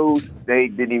Fox News, they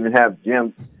didn't even have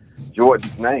Jim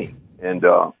Jordan's name. And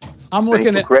I'm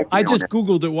looking at. I just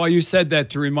Googled it while you said that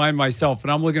to remind myself,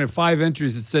 and I'm looking at 5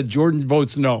 entries that said Jordan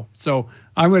votes no. So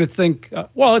I'm going to think.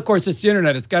 Well, of course, it's the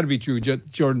internet. It's got to be true.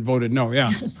 Jordan voted no.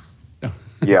 Yeah.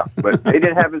 Yeah, but they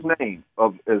didn't have his name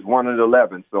as one of the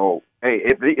 11. So hey,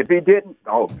 if he didn't,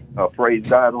 praise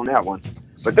God on that one.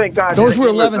 But thank God. Those were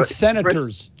 11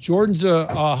 senators. Jordan's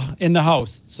in the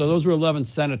House, so those were 11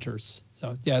 senators.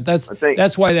 So yeah,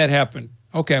 that's why that happened.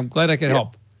 Okay, I'm glad I could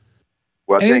help.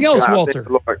 Well, anything else, God, Walter? Thank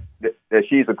the Lord that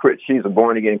she's a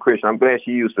born again Christian. I'm glad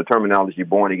she used the terminology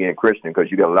born again Christian because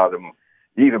you got a lot of them.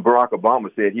 Even Barack Obama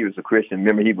said he was a Christian.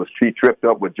 Remember, he tripped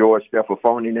up with George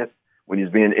Stephanopoulos when he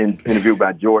was being interviewed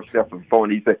by George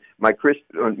Stephanopoulos. He said,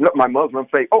 my Muslim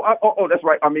faith. Oh, that's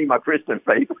right. I mean, my Christian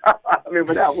faith. I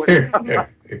remember that one.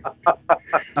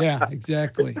 Yeah,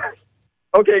 exactly.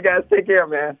 Okay, guys, take care,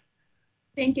 man.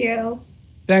 Thank you.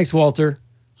 Thanks, Walter.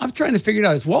 I'm trying to figure it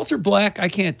out. Is Walter black? I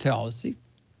can't tell. Is he?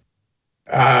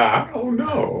 I don't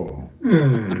know.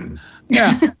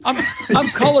 Yeah, I'm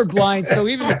colorblind, so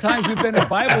even the times we've been in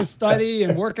Bible study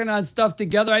and working on stuff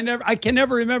together, I can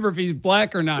never remember if he's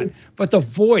black or not. But the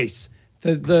voice,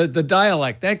 the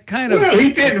dialect, that kind of. Well,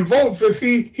 he didn't vote for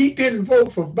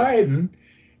Biden,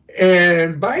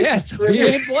 and Biden. Yes, he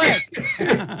ain't black.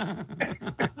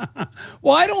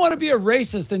 Well, I don't want to be a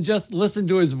racist and just listen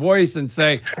to his voice and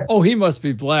say, "Oh, he must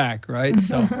be black," right?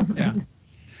 So yeah.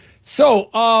 So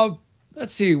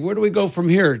let's see, where do we go from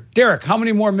here? Derek, how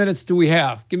many more minutes do we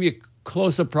have? Give me a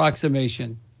close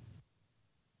approximation.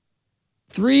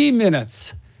 3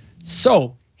 minutes.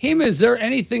 So, Hima, is there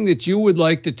anything that you would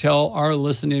like to tell our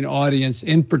listening audience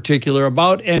in particular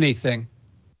about anything?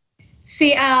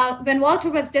 See, when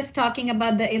Walter was just talking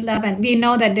about the 11, we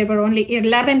know that there were only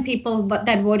 11 people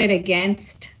that voted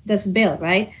against this bill,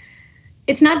 right?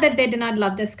 It's not that they do not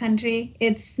love this country.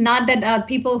 It's not that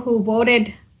people who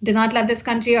voted do not love this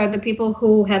country or the people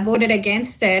who have voted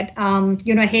against it,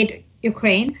 hate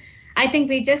Ukraine. I think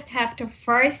we just have to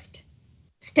first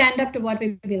stand up to what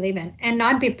we believe in and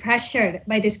not be pressured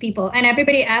by these people. And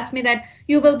everybody asked me that,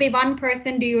 you will be one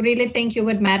person, do you really think you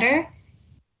would matter?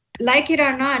 Like it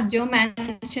or not, Joe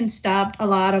Manchin stopped a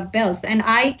lot of bills, and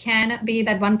I can be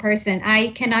that one person.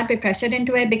 I cannot be pressured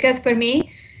into it because for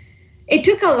me, it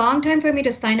took a long time for me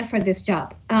to sign up for this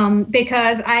job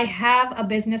because I have a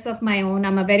business of my own.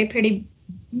 I'm a pretty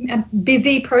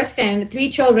busy person, 3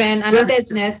 children, I'm a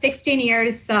business, 16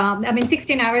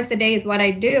 hours a day is what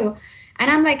I do.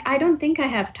 And I'm like, I don't think I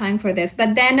have time for this.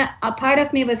 But then a part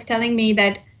of me was telling me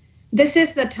that this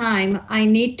is the time I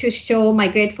need to show my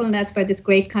gratefulness for this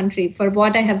great country, for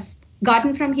what I have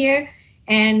gotten from here.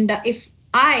 And if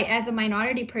I, as a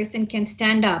minority person, can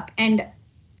stand up and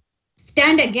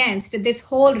stand against this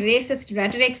whole racist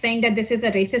rhetoric saying that this is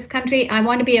a racist country, I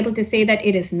want to be able to say that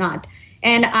it is not.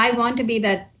 And I want to be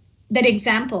that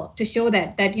example to show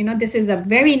that this is a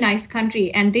very nice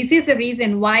country. And this is the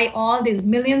reason why all these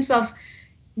millions of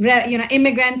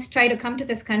immigrants try to come to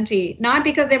this country, not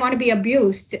because they want to be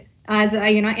abused as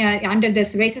under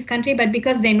this racist country, but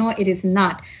because they know it is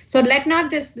not. So let not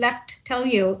this left tell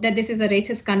you that this is a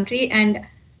racist country, and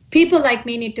people like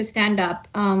me need to stand up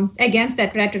against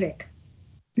that rhetoric.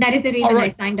 That is the reason I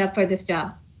signed up for this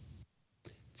job.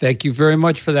 Thank you very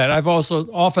much for that. I've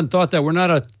also often thought that we're not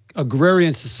a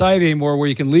agrarian society anymore where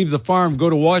you can leave the farm, go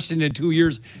to Washington 2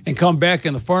 years, and come back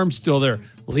and the farm's still there.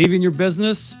 Leaving your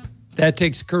business, that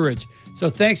takes courage. So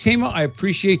thanks, Hima. I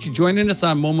appreciate you joining us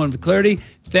on Moment of Clarity.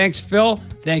 Thanks, Phil.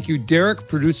 Thank you, Derek,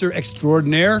 producer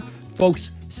extraordinaire.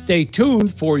 Folks, stay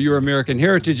tuned for Your American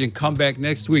Heritage and come back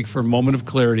next week for Moment of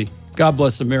Clarity. God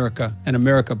bless America, and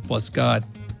America bless God.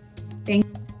 Thank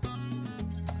you.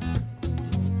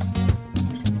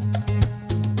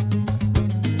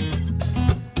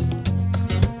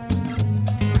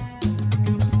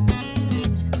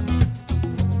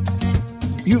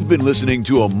 You've been listening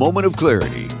to A Moment of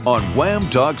Clarity on Wham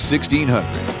Talk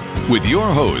 1600 with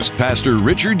your host, Pastor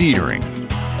Richard Dietering.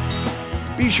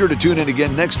 Be sure to tune in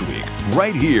again next week,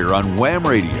 right here on Wham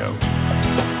Radio.